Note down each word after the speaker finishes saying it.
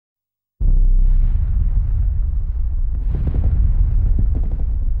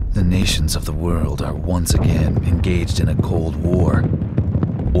the nations of the world are once again engaged in a Cold War.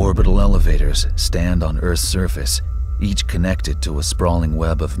 Orbital elevators stand on Earth's surface, each connected to a sprawling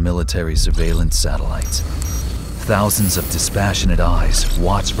web of military surveillance satellites. Thousands of dispassionate eyes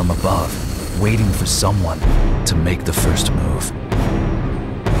watch from above, waiting for someone to make the first move.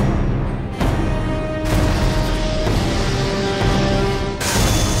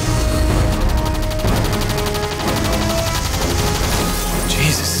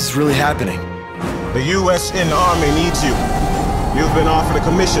 This is really happening. The U.S. Army needs you. You've been offered a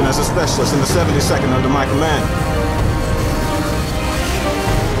commission as a specialist in the 72nd under my command.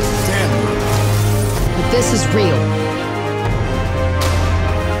 Damn. But this is real.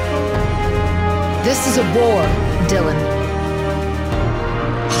 This is a war, Dylan.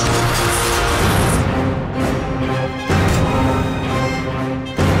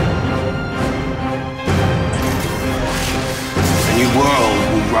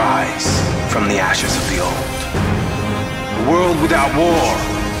 World will rise from the ashes of the old. A world without war.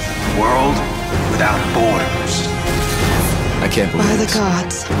 A world without borders. I can't believe By the this.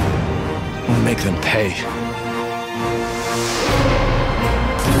 gods. We'll make them pay.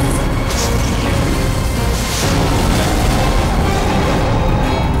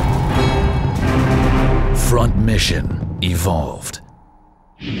 Front mission evolved.